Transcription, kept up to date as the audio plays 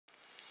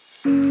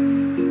So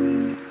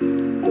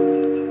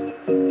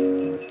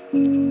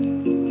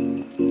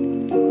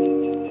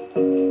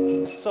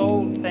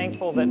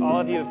thankful that all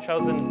of you have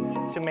chosen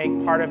to make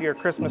part of your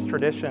Christmas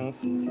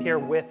traditions here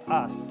with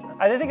us.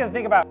 I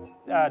think about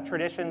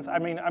traditions. I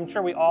mean, I'm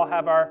sure we all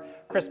have our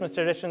Christmas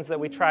traditions that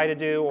we try to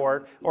do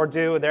or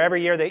do. They're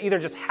every year. They either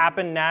just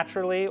happen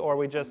naturally or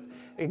we just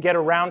get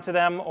around to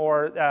them,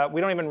 or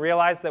we don't even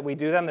realize that we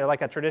do them. They're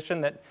like a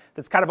tradition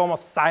that's kind of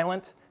almost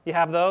silent. You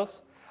have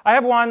those? I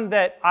have one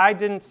that I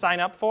didn't sign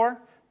up for,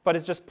 but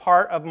it's just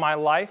part of my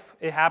life.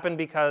 It happened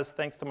because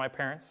thanks to my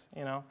parents,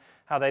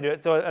 how they do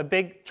it. So a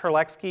big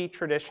Terletzky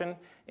tradition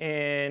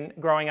in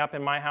growing up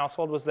in my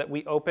household was that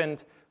we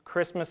opened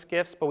Christmas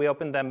gifts, but we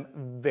opened them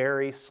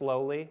very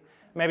slowly.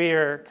 Maybe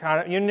you're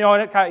kind of,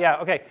 yeah,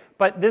 okay.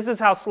 But this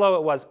is how slow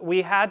it was.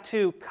 We had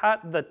to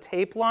cut the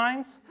tape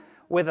lines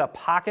with a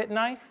pocket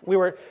knife.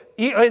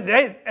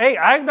 Hey,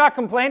 I'm not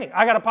complaining.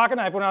 I got a pocket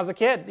knife when I was a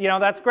kid.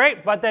 That's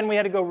great. But then we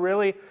had to go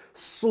really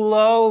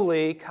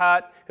slowly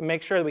cut and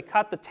make sure that we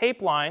cut the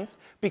tape lines,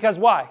 because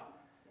why?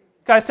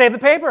 Got to save the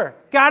paper.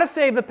 Got to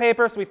save the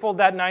paper. So we fold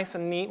that nice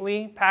and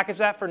neatly, package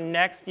that for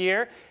next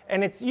year.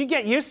 And you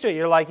get used to it.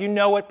 You're like,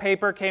 what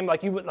paper came,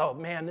 oh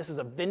man, this is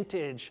a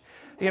vintage,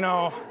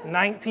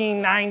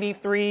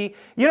 1993.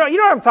 You know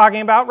what I'm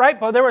talking about, right?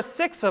 But there were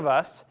 6 of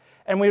us,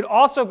 and we'd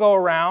also go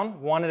around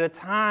one at a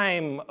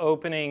time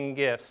opening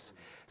gifts.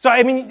 So,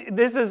 I mean,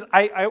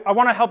 I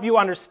want to help you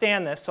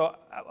understand this. So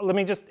let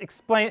me just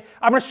explain.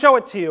 I'm going to show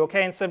it to you,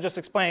 okay, instead of just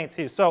explaining it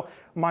to you. So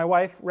my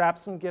wife wrapped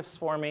some gifts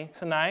for me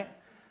tonight.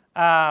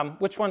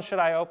 Which one should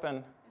I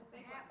open?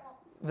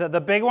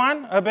 The big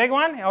one? A big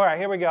one? All right,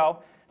 here we go.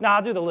 No,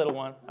 I'll do the little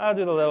one. I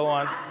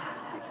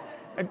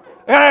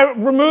gotta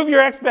remove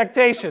your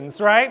expectations,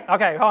 right?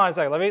 Okay, hold on a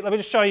second. Let me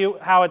just show you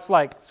how it's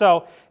like.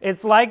 So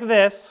it's like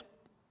this.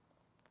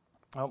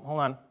 Oh, hold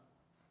on.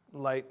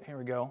 Light, here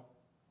we go.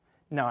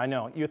 No, I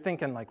know. You're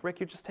thinking like, Rick,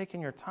 you're just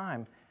taking your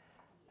time.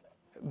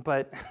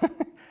 But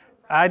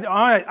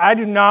I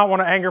do not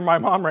want to anger my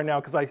mom right now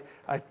because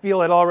I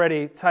feel it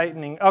already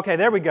tightening. Okay,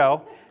 there we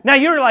go. Now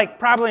you're like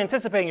probably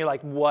anticipating, you're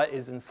like, what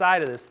is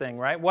inside of this thing,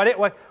 right?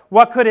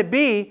 What could it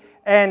be?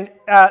 And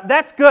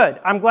that's good.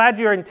 I'm glad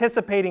you're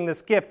anticipating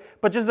this gift,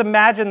 but just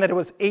imagine that it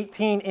was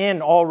 18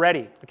 in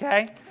already,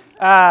 okay?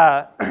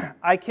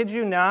 I kid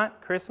you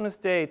not, Christmas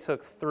Day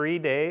took 3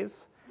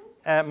 days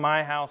at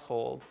my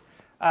household.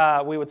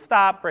 We would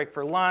stop, break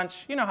for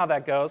lunch. You know how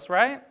that goes,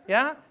 right?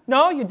 Yeah?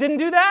 No, you didn't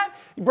do that?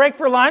 You break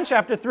for lunch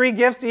after 3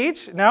 gifts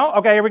each? No?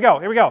 Okay, here we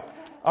go.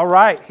 All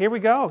right, here we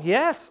go.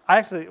 Yes.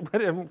 I'm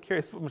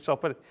curious what Michelle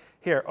put it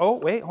here. Oh,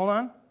 wait, hold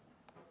on.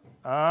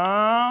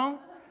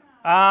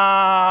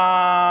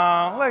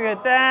 Oh, look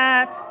at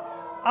that.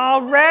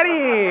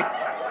 Already.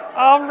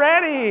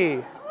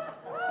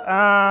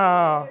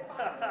 Oh.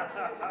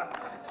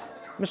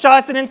 Michelle,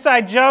 that's an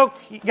inside joke.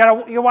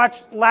 You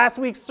watch last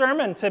week's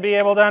sermon to be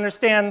able to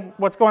understand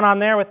what's going on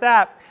there with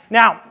that.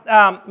 Now,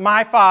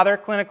 my father,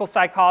 clinical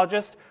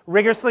psychologist,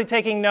 rigorously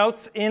taking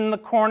notes in the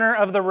corner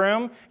of the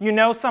room. You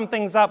know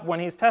something's up when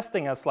he's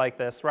testing us like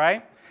this,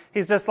 right?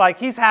 He's just like,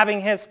 he's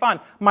having his fun.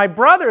 My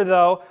brother,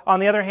 though,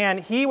 on the other hand,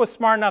 he was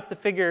smart enough to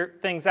figure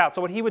things out.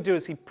 So what he would do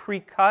is he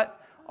pre-cut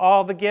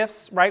all the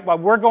gifts, right? While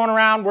we're going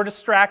around, we're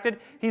distracted.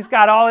 He's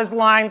got all his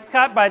lines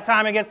cut. By the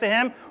time it gets to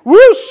him,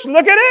 whoosh,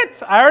 look at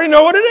it. I already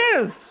know what it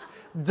is.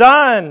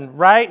 Done,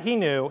 right? He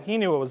knew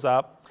it was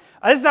up.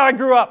 This is how I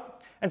grew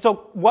up. And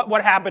so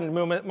what happened the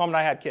moment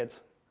I had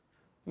kids?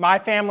 My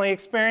family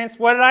experience,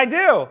 what did I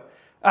do?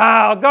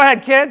 Go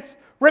ahead, kids.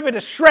 Rip it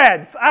to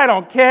shreds. I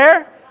don't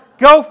care.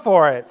 Go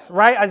for it,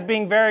 right? I was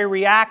being very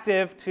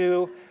reactive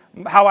to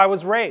how I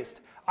was raised.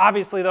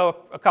 Obviously, though,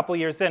 a couple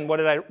years in, what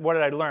did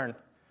I learn?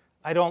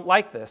 I don't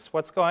like this.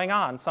 What's going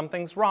on?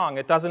 Something's wrong.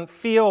 It doesn't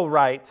feel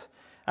right.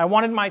 I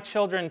wanted my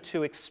children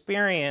to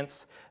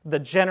experience the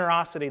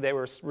generosity they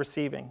were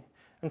receiving.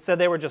 Instead,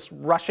 they were just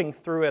rushing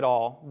through it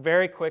all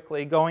very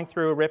quickly, going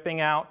through, ripping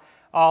out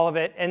all of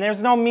it. And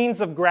there's no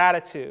means of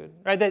gratitude,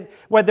 right? The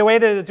way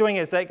they're doing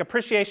it is like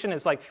appreciation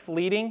is like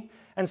fleeting.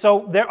 And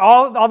so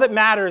all that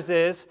matters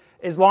is,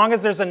 as long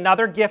as there's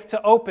another gift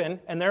to open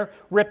and they're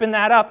ripping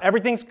that up,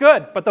 everything's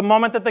good. But the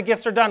moment that the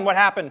gifts are done, what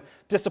happened?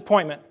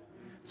 Disappointment.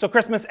 So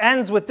Christmas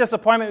ends with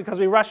disappointment because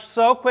we rushed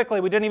so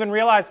quickly we didn't even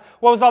realize,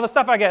 what was all the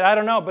stuff I get? I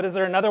don't know, but is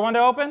there another one to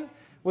open?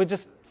 We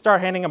just start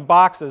handing them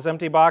boxes,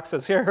 empty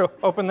boxes. Here,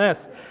 open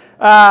this.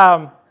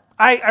 I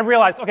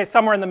realized, okay,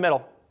 somewhere in the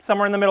middle,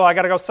 I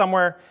got to go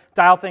somewhere,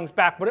 dial things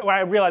back. But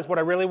I realized what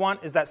I really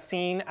want is that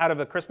scene out of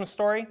A Christmas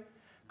Story.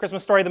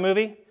 Christmas Story, the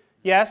movie.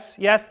 Yes,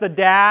 the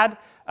dad,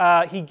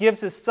 he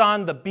gives his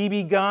son the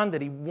BB gun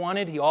that he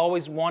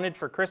always wanted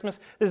for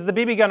Christmas. This is the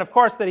BB gun, of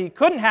course, that he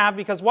couldn't have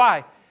because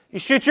why? You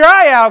shoot your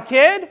eye out,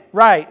 kid.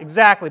 Right,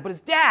 exactly. But his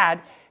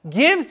dad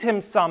gives him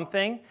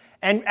something,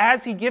 and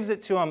as he gives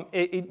it to him,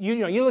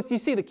 you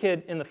see the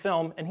kid in the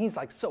film, and he's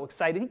like so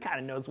excited. He kind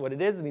of knows what it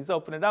is, and he's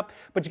opening it up.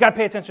 But you got to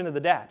pay attention to the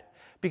dad.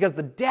 Because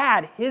the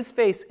dad, his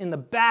face in the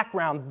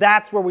background,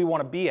 that's where we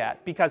want to be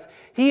at. Because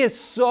he is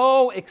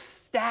so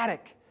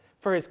ecstatic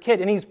for his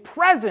kid, and he's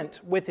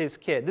present with his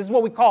kid. This is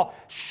what we call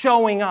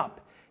showing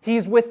up.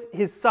 He's with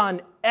his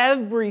son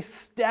every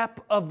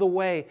step of the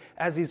way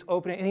as he's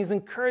opening it, and he's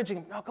encouraging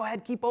him, no, go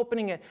ahead, keep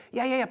opening it.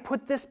 Yeah,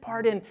 put this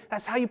part in.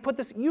 That's how you put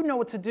this. You know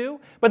what to do.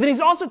 But then he's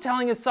also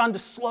telling his son to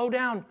slow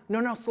down.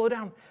 No, slow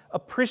down.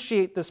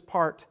 Appreciate this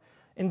part.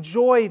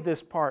 Enjoy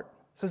this part.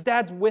 So his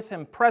dad's with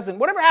him, present.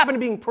 Whatever happened to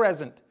being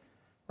present,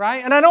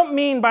 right? And I don't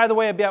mean, by the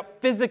way,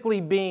 about physically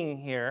being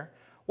here.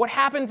 What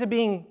happened to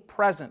being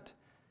present?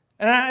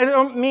 And I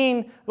don't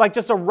mean like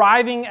just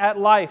arriving at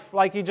life,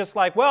 like you just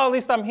like, well, at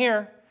least I'm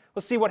here.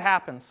 We'll see what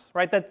happens,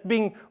 right? That's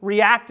being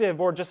reactive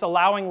or just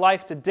allowing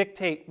life to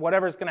dictate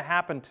whatever's going to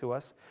happen to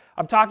us.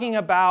 I'm talking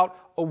about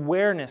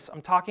awareness.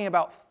 I'm talking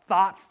about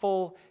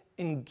thoughtful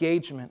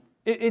engagement.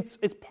 It's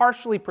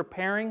partially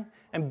preparing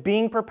and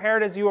being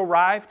prepared as you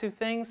arrive to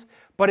things,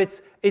 but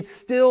it's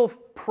still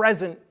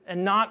present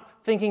and not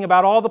thinking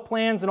about all the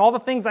plans and all the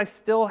things I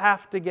still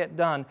have to get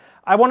done.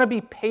 I want to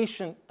be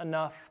patient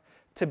enough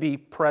to be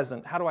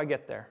present. How do I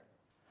get there?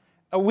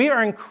 We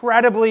are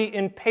incredibly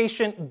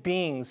impatient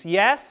beings.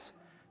 Yes?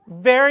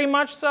 Very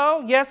much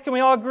so? Yes, can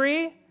we all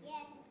agree?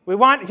 Yes. We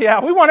want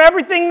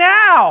everything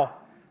now.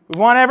 We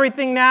want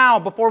everything now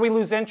before we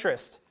lose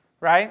interest,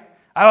 right?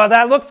 Oh,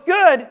 that looks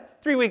good.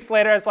 3 weeks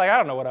later, I was like, I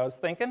don't know what I was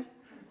thinking,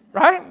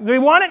 right? We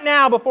want it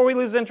now before we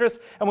lose interest,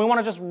 and we want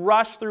to just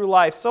rush through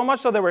life, so much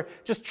so that we're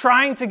just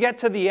trying to get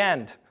to the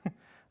end,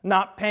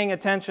 not paying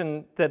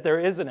attention that there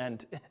is an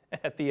end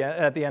at the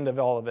end of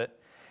all of it.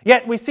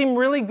 Yet we seem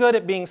really good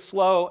at being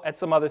slow at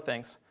some other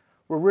things.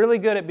 We're really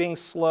good at being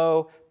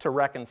slow to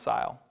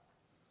reconcile.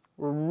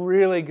 We're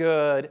really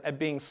good at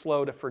being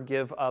slow to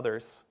forgive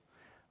others.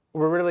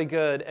 We're really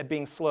good at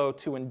being slow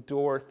to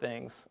endure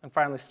things and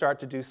finally start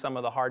to do some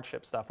of the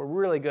hardship stuff. We're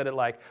really good at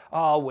like,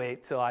 oh, I'll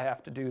wait till I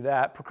have to do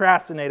that.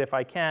 Procrastinate if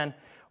I can.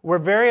 We're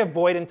very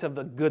avoidant of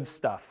the good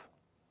stuff.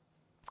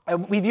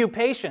 We view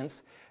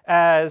patience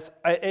as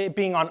it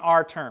being on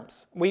our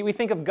terms. We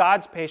think of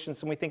God's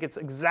patience and we think it's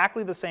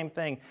exactly the same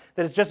thing,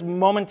 that it's just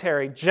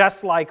momentary,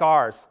 just like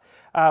ours.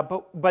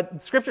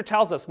 But Scripture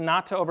tells us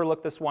not to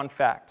overlook this one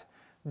fact.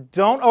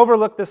 Don't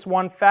overlook this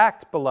one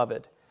fact,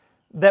 beloved,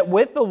 that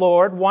with the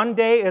Lord, one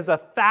day is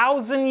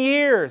 1,000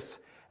 years,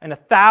 and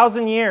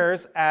 1,000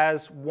 years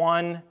as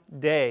one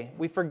day.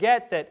 We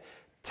forget that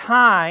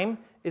time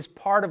is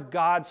part of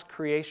God's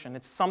creation.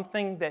 It's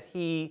something that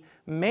He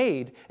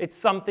made. It's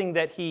something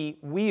that He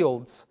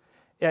wields.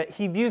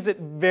 He views it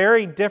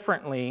very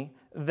differently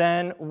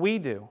than we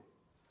do.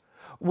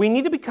 We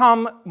need to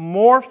become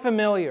more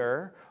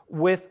familiar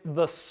with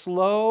the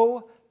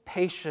slow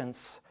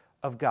patience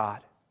of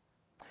God.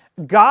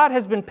 God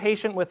has been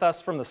patient with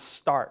us from the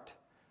start.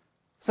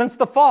 Since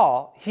the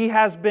fall, He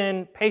has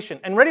been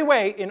patient. And right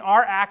away, in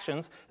our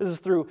actions, this is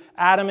through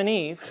Adam and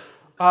Eve,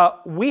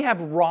 we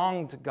have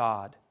wronged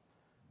God.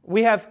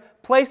 We have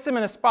placed Him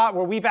in a spot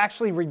where we've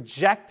actually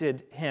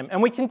rejected Him.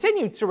 And we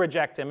continue to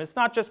reject Him. It's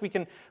not just we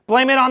can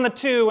blame it on the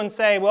two and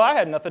say, well, I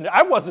had nothing to,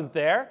 I wasn't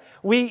there.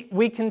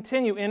 We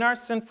continue, in our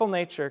sinful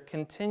nature,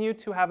 continue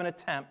to have an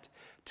attempt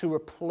to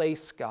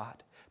replace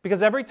God.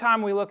 Because every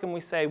time we look and we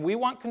say, we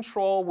want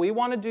control, we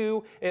want to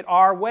do it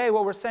our way,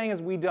 what we're saying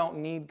is we don't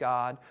need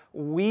God.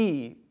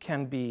 We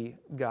can be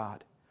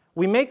God.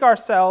 We make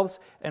ourselves,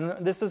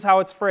 and this is how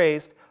it's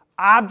phrased,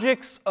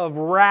 objects of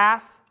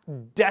wrath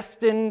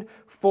destined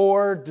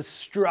for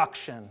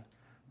destruction.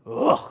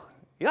 Ugh,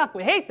 yuck,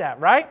 we hate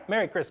that, right?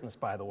 Merry Christmas,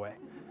 by the way.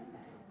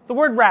 The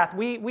word wrath,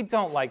 we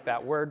don't like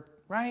that word,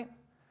 right?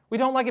 We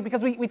don't like it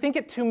because we think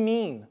it too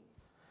mean.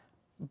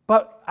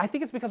 But I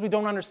think it's because we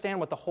don't understand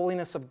what the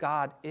holiness of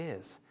God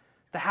is.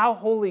 How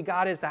holy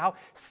God is, how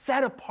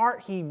set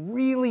apart He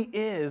really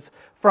is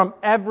from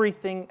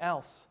everything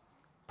else.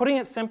 Putting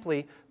it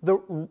simply, the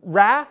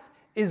wrath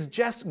is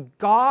just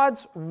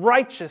God's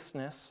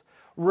righteousness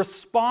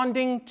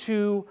responding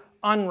to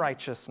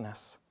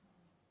unrighteousness.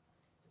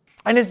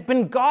 And it's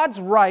been God's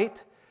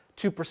right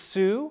to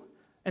pursue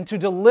and to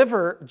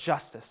deliver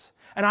justice.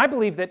 And I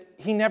believe that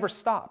He never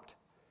stopped,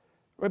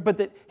 but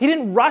that He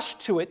didn't rush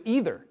to it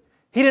either.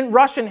 He didn't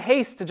rush in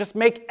haste to just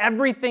make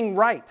everything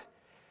right.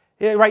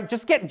 Right?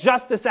 Just get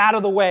justice out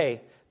of the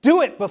way.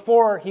 Do it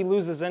before He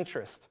loses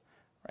interest.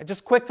 Right?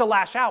 Just quick to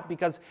lash out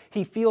because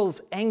He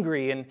feels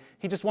angry and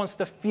He just wants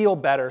to feel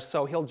better,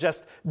 so He'll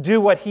just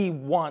do what He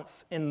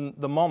wants in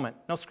the moment.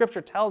 No,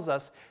 Scripture tells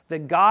us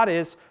that God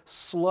is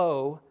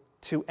slow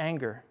to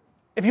anger.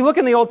 If you look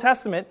in the Old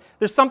Testament,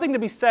 there's something to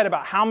be said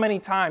about how many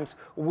times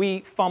we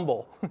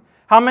fumble.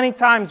 How many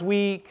times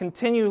we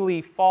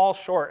continually fall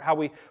short, how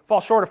we fall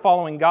short of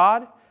following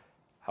God,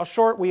 how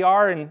short we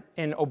are in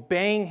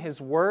obeying His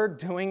word,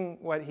 doing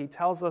what He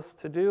tells us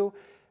to do,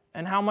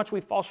 and how much we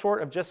fall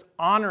short of just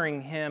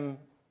honoring Him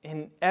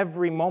in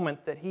every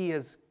moment that He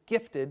has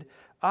gifted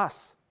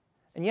us.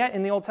 And yet,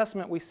 in the Old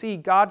Testament, we see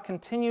God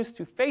continues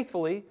to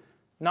faithfully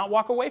not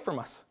walk away from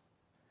us.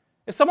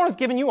 If someone was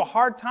giving you a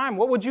hard time,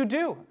 what would you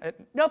do?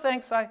 No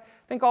thanks, I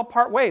think I'll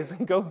part ways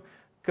and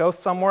go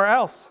somewhere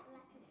else.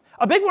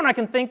 A big one I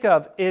can think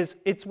of is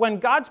it's when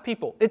God's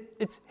people,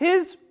 it's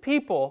His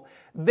people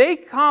They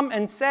come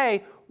and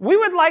say, we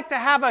would like to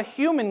have a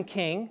human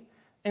king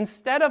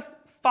instead of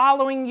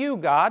following you,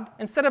 God,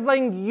 instead of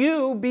letting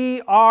you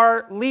be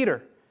our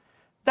leader.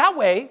 That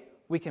way,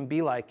 we can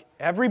be like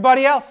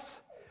everybody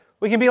else.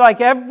 We can be like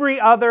every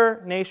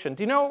other nation.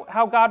 Do you know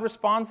how God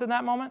responds in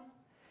that moment?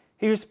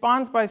 He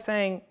responds by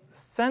saying,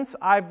 since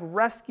I've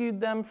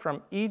rescued them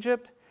from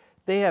Egypt,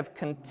 they have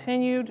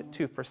continued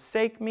to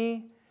forsake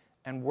me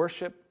and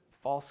worship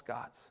false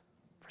gods.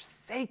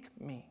 Forsake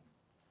me.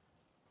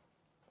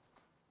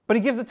 But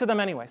he gives it to them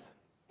anyways.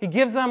 He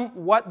gives them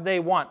what they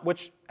want,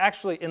 which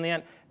actually, in the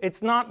end,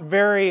 it's not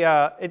very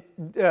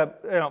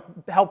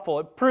helpful.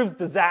 It proves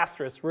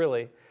disastrous,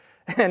 really.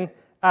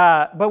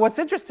 But what's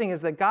interesting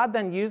is that God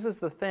then uses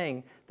the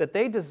thing that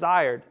they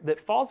desired that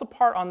falls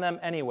apart on them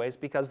anyways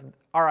because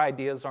our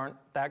ideas aren't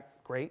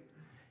that great.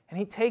 And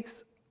he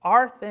takes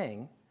our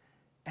thing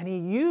and he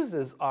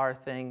uses our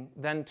thing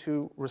then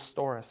to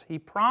restore us. He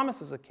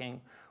promises a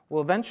king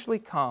will eventually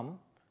come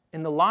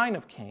in the line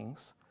of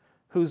kings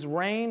whose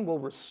reign will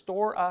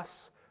restore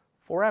us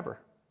forever.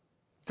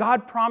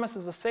 God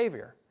promises a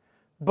Savior.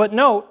 But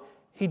note,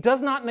 he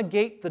does not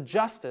negate the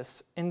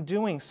justice in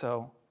doing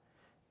so.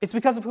 It's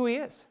because of who he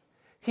is.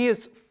 He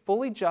is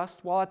fully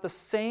just, while at the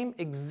same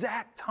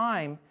exact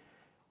time,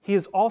 he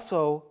is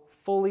also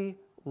fully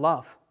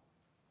love.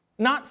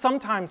 Not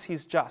sometimes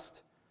he's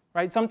just,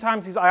 right?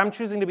 Sometimes he's, I'm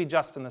choosing to be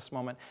just in this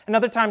moment. And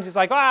other times he's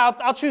like,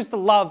 I'll choose to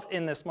love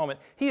in this moment.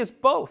 He is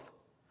both,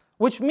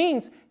 which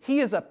means he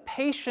is a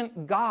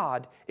patient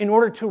God in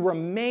order to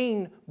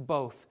remain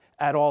both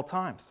at all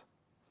times.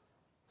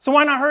 So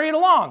why not hurry it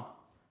along,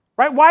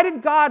 right? Why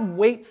did God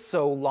wait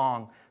so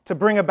long to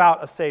bring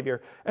about a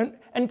Savior?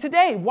 And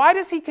today, why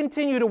does he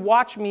continue to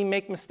watch me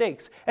make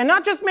mistakes? And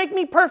not just make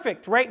me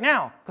perfect right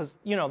now, because,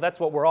 that's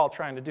what we're all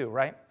trying to do,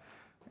 right?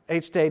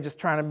 Each day just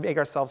trying to make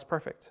ourselves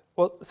perfect.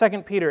 Well,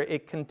 2 Peter,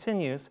 it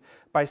continues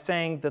by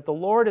saying that the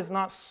Lord is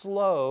not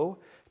slow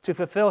to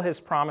fulfill his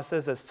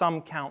promises, as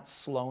some count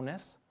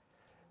slowness,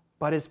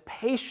 but is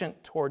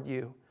patient toward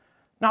you,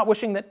 not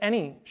wishing that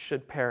any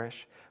should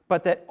perish,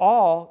 but that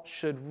all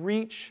should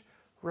reach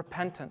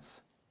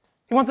repentance.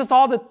 He wants us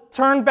all to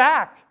turn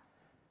back.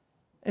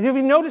 And if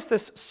you notice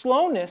this,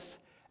 slowness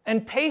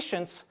and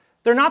patience,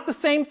 they're not the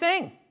same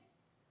thing.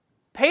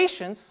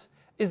 Patience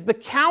is the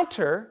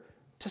counter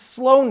to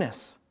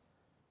slowness.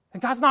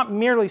 And God's not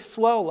merely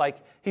slow, like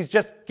he's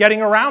just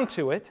getting around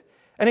to it.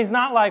 And he's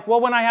not like,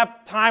 well, when I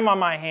have time on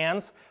my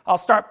hands, I'll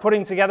start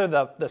putting together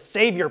the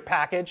Savior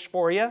package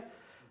for you,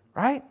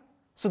 right?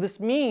 So this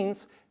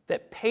means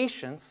that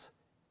patience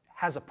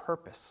has a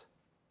purpose,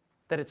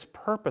 that it's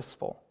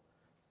purposeful,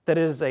 that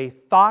it is a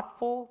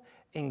thoughtful,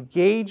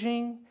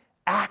 engaging,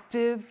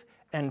 active,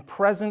 and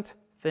present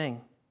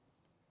thing.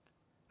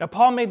 Now,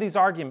 Paul made these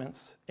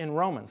arguments in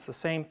Romans, the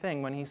same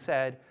thing, when he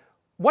said,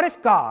 what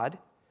if God,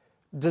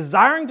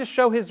 desiring to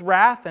show his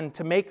wrath and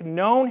to make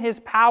known his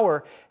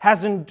power,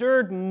 has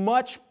endured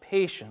much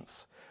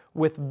patience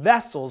with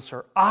vessels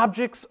or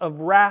objects of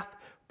wrath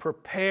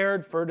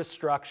prepared for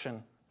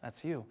destruction?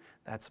 That's you,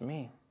 that's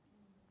me.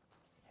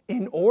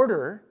 In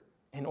order,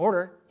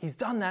 he's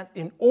done that,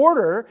 in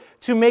order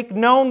to make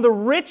known the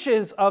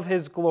riches of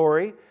his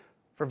glory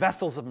for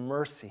vessels of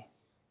mercy.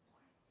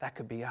 That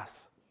could be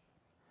us,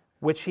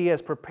 which he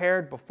has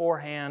prepared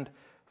beforehand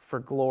for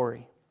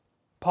glory.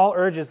 Paul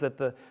urges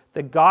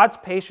that God's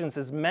patience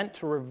is meant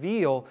to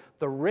reveal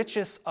the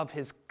riches of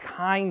his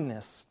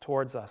kindness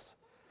towards us,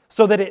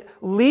 so that it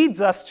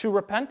leads us to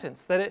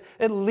repentance, that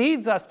it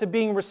leads us to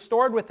being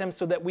restored with him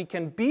so that we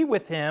can be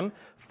with him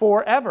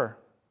forever.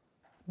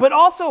 But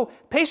also,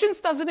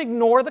 patience doesn't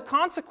ignore the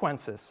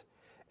consequences.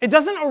 It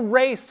doesn't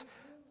erase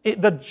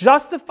the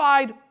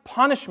justified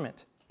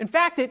punishment. In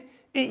fact, it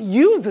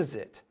uses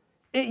it.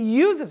 It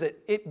uses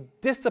it.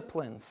 It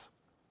disciplines.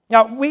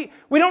 Now, we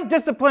don't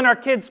discipline our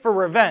kids for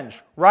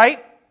revenge,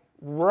 right?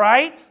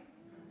 Right?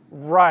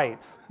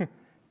 Right.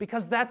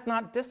 Because that's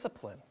not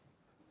discipline,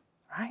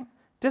 right?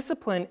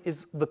 Discipline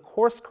is the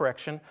course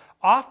correction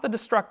off the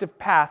destructive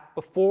path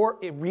before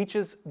it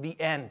reaches the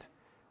end.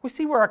 We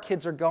see where our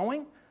kids are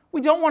going.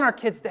 We don't want our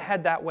kids to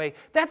head that way.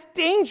 That's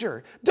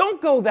danger.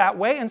 Don't go that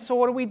way. And so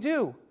what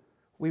do?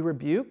 We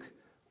rebuke,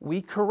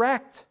 we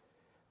correct.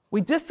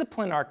 We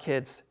discipline our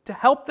kids to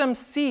help them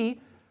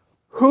see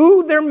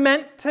who they're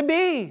meant to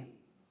be.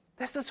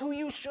 This is who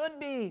you should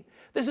be.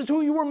 This is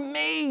who you were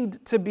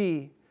made to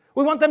be.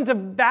 We want them to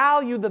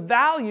value the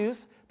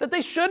values that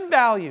they should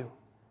value.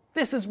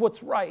 This is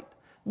what's right.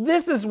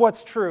 This is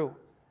what's true.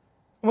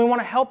 And we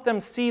want to help them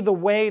see the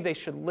way they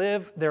should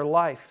live their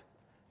life.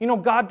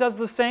 God does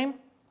the same.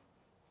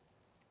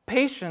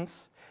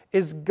 Patience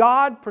is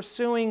God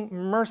pursuing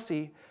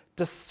mercy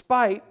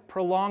despite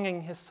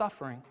prolonging his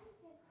suffering.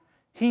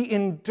 He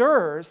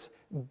endures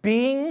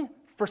being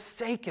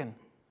forsaken.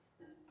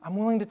 I'm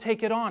willing to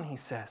take it on, he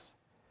says,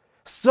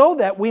 so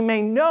that we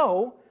may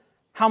know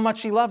how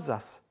much he loves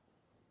us.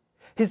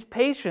 His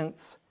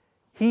patience,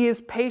 he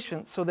is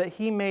patient so that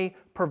he may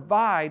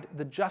provide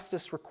the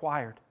justice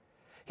required.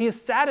 He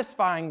is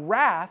satisfying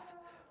wrath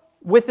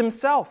with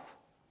himself.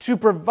 to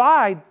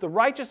provide the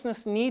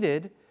righteousness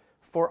needed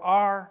for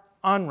our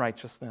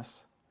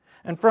unrighteousness.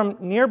 And from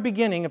near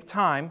beginning of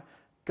time,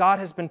 God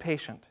has been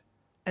patient.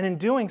 And in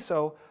doing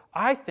so,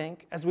 I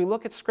think, as we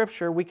look at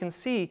Scripture, we can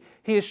see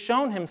He has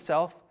shown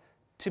Himself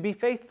to be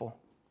faithful.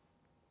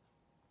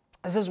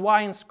 This is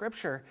why in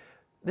Scripture,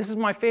 this is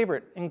my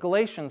favorite, in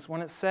Galatians,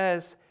 when it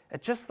says,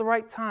 at just the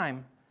right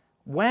time,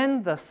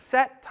 when the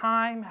set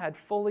time had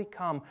fully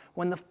come,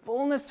 when the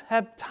fullness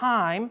of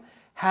time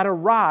had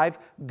arrived,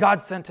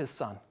 God sent His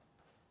Son.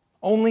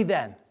 Only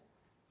then,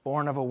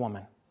 born of a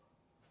woman.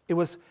 It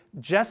was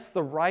just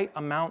the right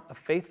amount of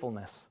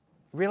faithfulness.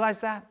 Realize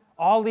that?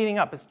 All leading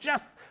up. It's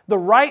just the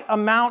right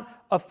amount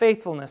of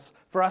faithfulness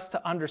for us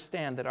to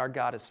understand that our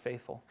God is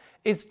faithful.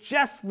 It's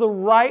just the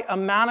right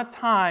amount of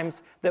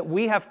times that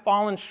we have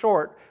fallen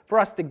short for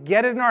us to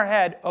get it in our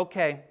head,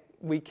 okay,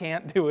 we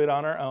can't do it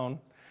on our own.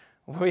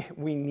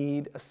 We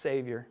need a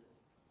Savior.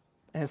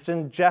 And it's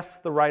in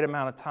just the right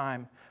amount of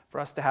time for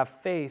us to have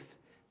faith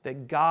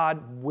that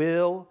God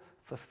will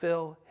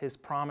fulfill His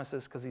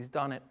promises because He's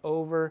done it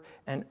over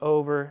and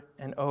over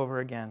and over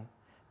again.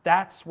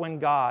 That's when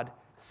God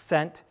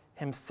sent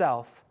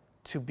Himself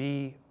to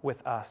be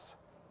with us.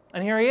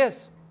 And here He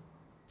is,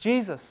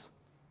 Jesus.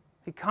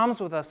 He comes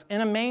with us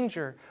in a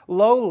manger,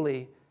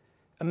 lowly,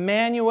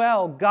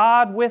 Emmanuel,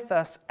 God with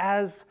us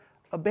as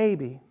a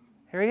baby.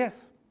 Here He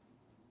is.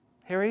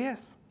 Here He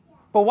is.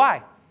 But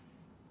why?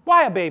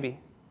 Why a baby?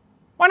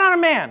 Why not a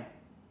man?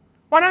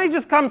 Why not He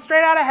just come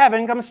straight out of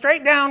heaven, come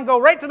straight down, go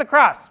right to the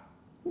cross?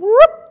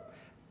 Whoop,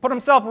 put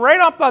Himself right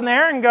up on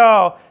there and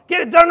go,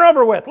 get it done and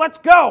over with. Let's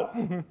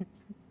go.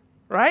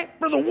 Right?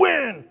 For the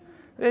win.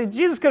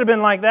 Jesus could have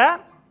been like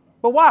that.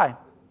 But why?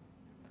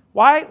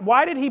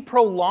 Why did He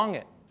prolong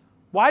it?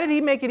 Why did He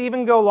make it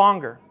even go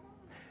longer?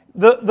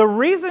 The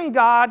reason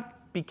God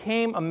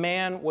became a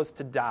man was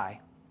to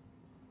die.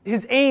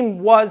 His aim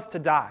was to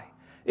die.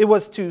 It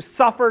was to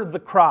suffer the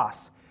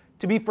cross,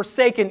 to be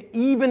forsaken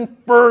even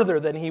further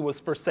than He was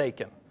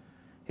forsaken.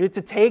 He had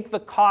to take the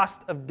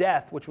cost of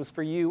death, which was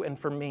for you and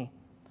for me.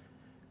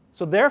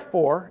 So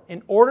therefore,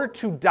 in order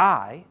to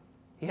die,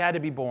 He had to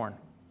be born.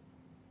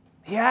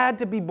 He had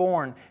to be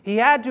born. He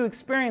had to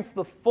experience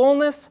the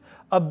fullness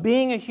of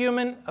being a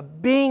human,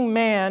 of being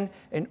man,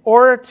 in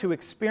order to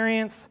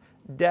experience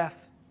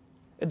death.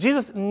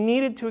 Jesus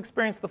needed to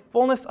experience the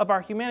fullness of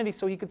our humanity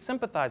so He could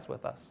sympathize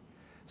with us.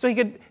 So he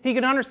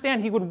could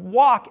understand. He would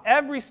walk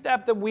every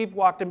step that we've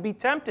walked and be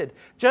tempted,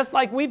 just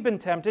like we've been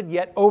tempted,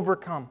 yet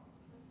overcome.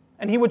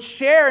 And He would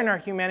share in our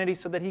humanity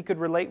so that He could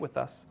relate with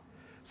us,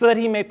 so that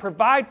He may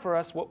provide for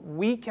us what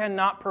we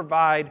cannot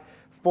provide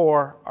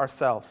for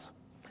ourselves.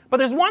 But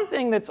there's one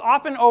thing that's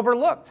often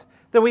overlooked,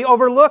 that we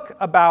overlook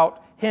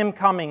about Him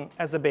coming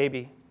as a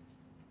baby.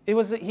 It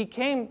was that He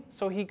came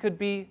so He could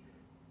be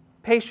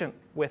patient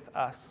with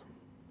us,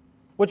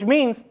 which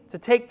means to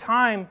take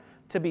time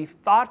to be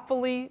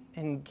thoughtfully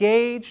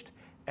engaged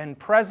and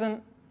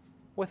present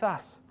with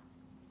us.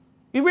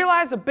 You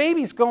realize a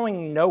baby's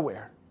going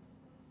nowhere.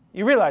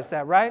 You realize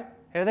that, right?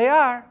 Here they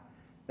are.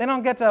 They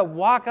don't get to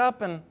walk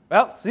up and,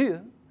 well, see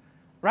you,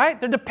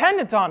 right? They're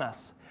dependent on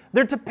us.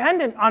 They're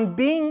dependent on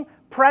being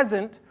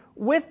present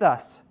with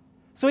us.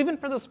 So even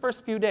for those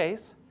first few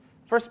days,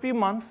 first few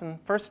months,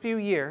 and first few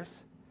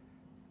years,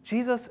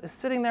 Jesus is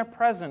sitting there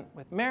present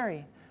with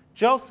Mary,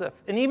 Joseph,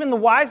 and even the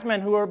wise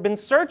men who have been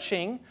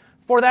searching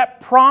for that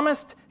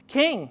promised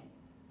king.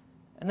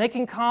 And they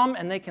can come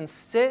and they can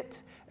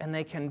sit and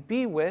they can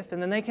be with,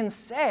 and then they can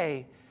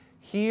say,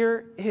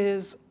 here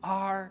is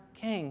our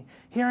king.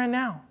 Here and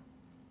now,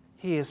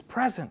 He is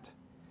present.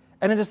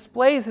 And it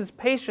displays His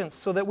patience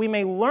so that we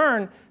may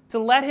learn to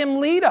let Him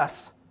lead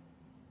us.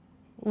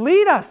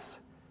 Lead us.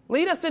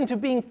 Lead us into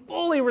being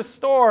fully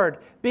restored,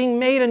 being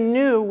made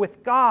anew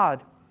with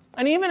God.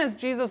 And even as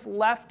Jesus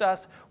left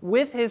us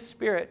with His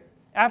Spirit,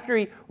 after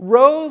He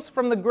rose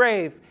from the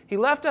grave, He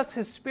left us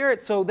His Spirit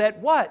so that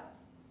what?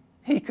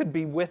 He could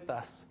be with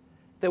us,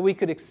 that we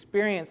could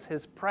experience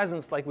His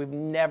presence like we've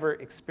never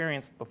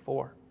experienced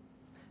before.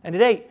 And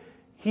today,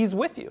 He's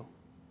with you.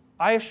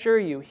 I assure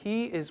you,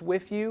 He is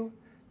with you,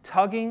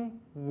 tugging,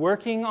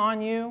 working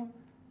on you,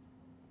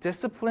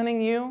 disciplining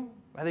you,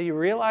 whether you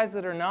realize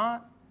it or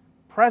not,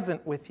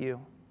 present with you,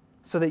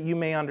 so that you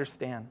may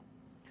understand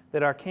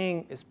that our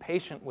King is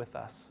patient with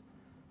us,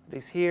 that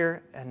He's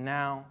here and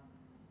now.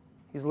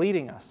 He's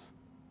leading us.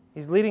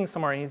 He's leading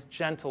somewhere, and He's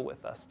gentle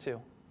with us too.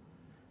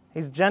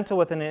 He's gentle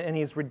with us, and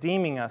He's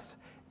redeeming us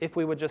if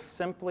we would just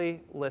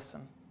simply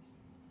listen.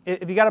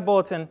 If you got a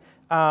bulletin,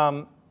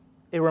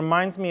 it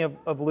reminds me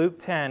of Luke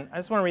 10. I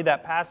just want to read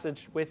that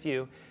passage with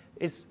you.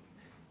 It's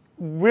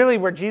really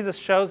where Jesus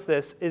shows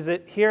this is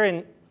that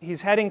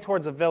He's heading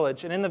towards a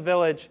village, and in the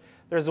village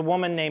there's a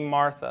woman named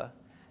Martha.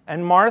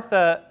 And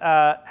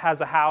Martha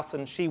has a house,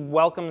 and she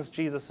welcomes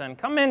Jesus in.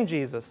 Come in,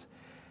 Jesus.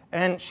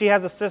 And she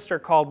has a sister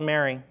called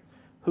Mary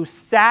who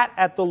sat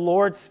at the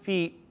Lord's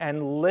feet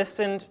and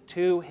listened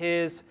to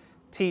His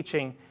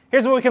teaching.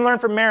 Here's what we can learn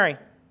from Mary.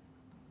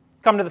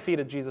 Come to the feet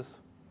of Jesus.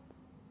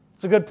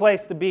 It's a good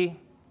place to be.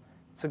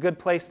 It's a good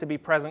place to be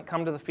present.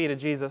 Come to the feet of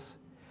Jesus.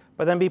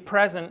 but then be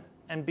present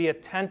and be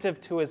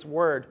attentive to his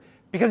word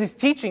because he's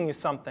teaching you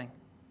something.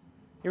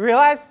 You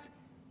realize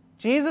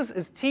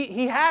Jesus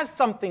he has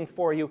something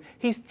for you.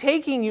 He's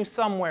taking you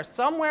somewhere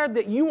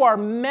that you are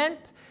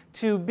meant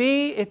to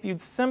be if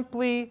you'd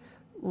simply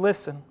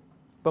listen.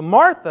 But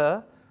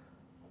Martha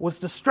was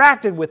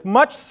distracted with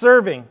much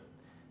serving.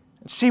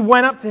 And she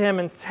went up to him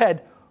and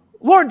said,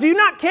 Lord, do you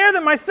not care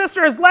that my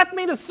sister has left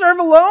me to serve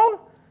alone?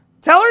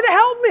 Tell her to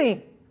help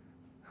me.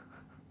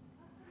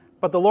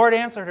 But the Lord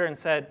answered her and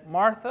said,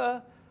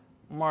 Martha,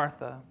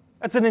 Martha.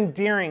 That's an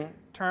endearing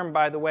term,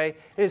 by the way.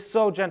 It is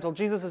so gentle.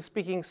 Jesus is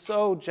speaking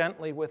so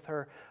gently with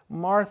her.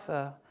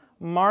 Martha,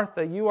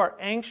 Martha, you are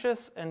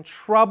anxious and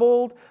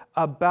troubled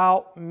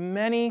about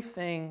many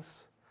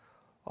things.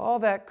 All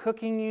that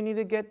cooking you need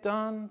to get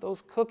done,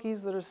 those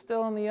cookies that are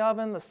still in the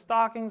oven, the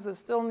stockings that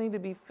still need to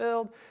be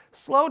filled.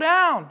 Slow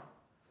down.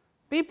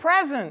 Be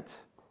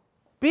present.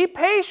 Be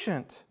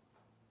patient.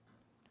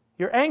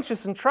 You're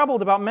anxious and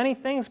troubled about many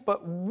things,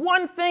 but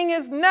one thing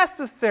is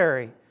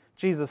necessary,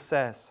 Jesus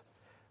says.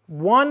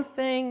 One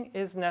thing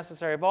is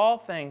necessary. Of all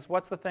things,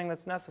 what's the thing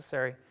that's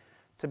necessary?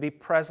 To be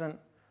present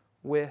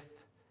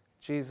with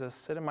Jesus.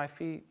 Sit at my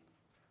feet.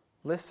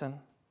 Listen,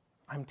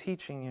 I'm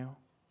teaching you.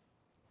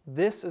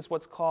 This is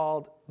what's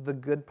called the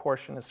good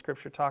portion, as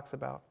Scripture talks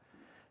about.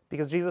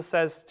 Because Jesus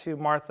says to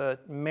Martha,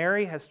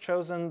 Mary has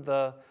chosen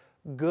the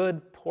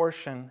good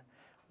portion,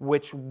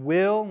 which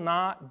will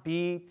not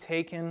be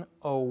taken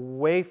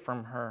away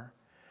from her.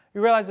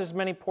 You realize there's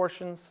many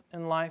portions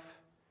in life?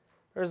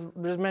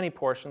 There's many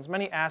portions,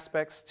 many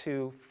aspects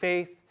to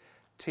faith,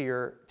 to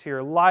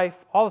your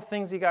life, all the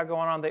things you got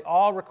going on, they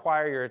all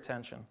require your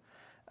attention.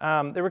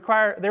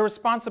 They're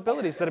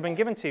responsibilities that have been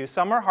given to you.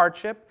 Some are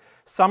hardship,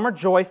 some are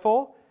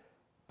joyful,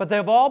 but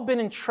they've all been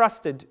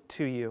entrusted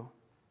to you,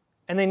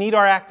 and they need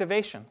our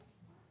activation.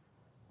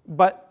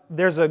 But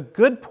there's a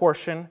good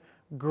portion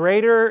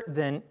greater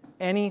than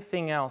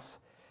anything else.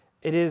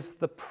 It is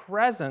the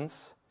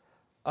presence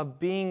of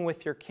being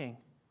with your King.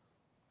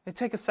 Hey,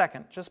 take a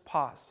second, just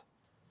pause.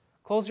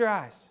 Close your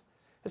eyes.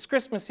 It's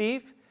Christmas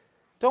Eve.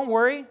 Don't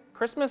worry,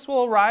 Christmas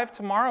will arrive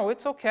tomorrow.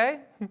 It's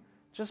okay.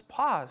 Just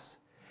pause.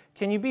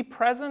 Can you be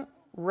present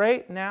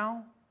right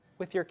now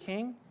with your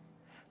King?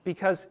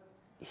 Because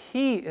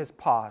he is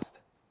paused.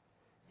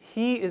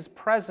 He is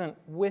present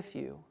with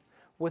you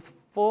with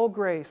full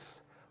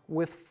grace,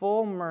 with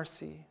full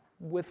mercy,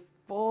 with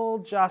full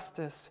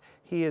justice.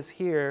 He is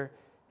here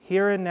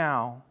and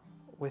now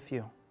with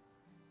you.